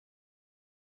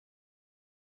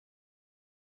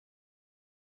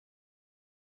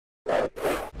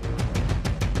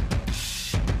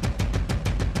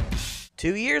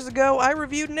2 years ago, I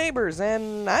reviewed Neighbors,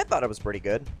 and I thought it was pretty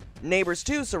good. Neighbors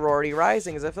 2 Sorority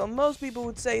Rising is a film most people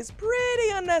would say is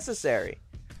pretty unnecessary.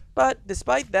 But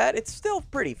despite that, it's still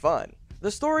pretty fun.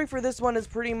 The story for this one is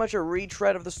pretty much a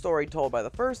retread of the story told by the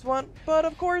first one, but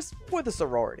of course, with a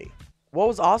sorority. What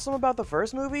was awesome about the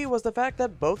first movie was the fact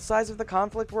that both sides of the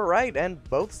conflict were right and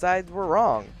both sides were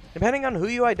wrong. Depending on who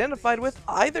you identified with,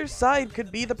 either side could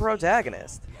be the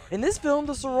protagonist. In this film,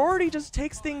 the sorority just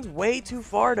takes things way too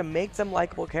far to make them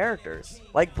likable characters.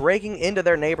 Like breaking into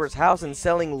their neighbor's house and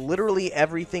selling literally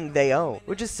everything they own.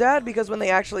 Which is sad because when they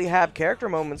actually have character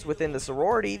moments within the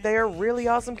sorority, they are really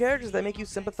awesome characters that make you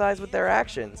sympathize with their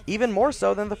actions. Even more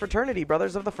so than the fraternity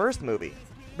brothers of the first movie.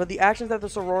 But the actions that the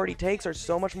sorority takes are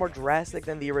so much more drastic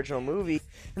than the original movie,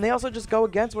 and they also just go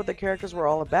against what the characters were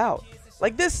all about.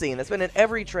 Like this scene that's been in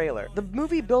every trailer. The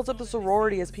movie builds up the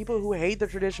sorority as people who hate the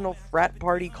traditional frat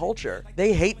party culture.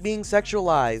 They hate being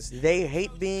sexualized. They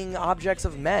hate being objects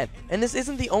of men. And this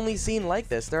isn't the only scene like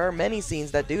this. There are many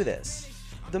scenes that do this.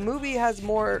 The movie has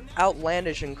more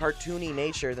outlandish and cartoony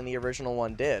nature than the original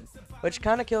one did, which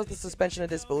kind of kills the suspension of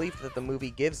disbelief that the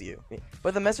movie gives you.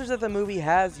 But the message that the movie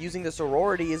has using the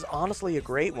sorority is honestly a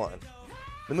great one.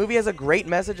 The movie has a great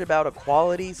message about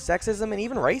equality, sexism, and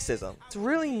even racism. It's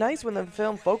really nice when the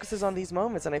film focuses on these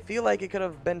moments, and I feel like it could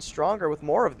have been stronger with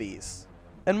more of these.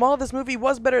 And while this movie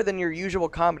was better than your usual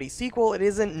comedy sequel, it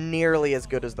isn't nearly as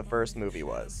good as the first movie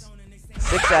was.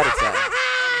 6 out of 10.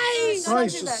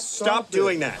 Nice, just stop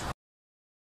doing that.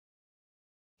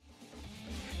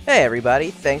 Hey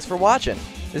everybody, thanks for watching.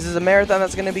 This is a marathon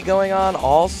that's going to be going on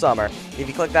all summer. If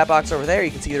you click that box over there,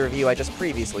 you can see the review I just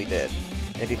previously did.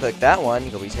 And if you click that one,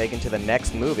 you'll be taken to the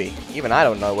next movie. Even I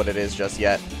don't know what it is just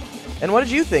yet. And what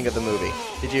did you think of the movie?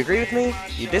 Did you agree with me?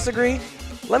 You disagree?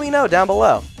 Let me know down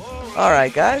below.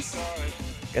 Alright guys,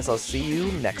 guess I'll see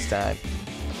you next time.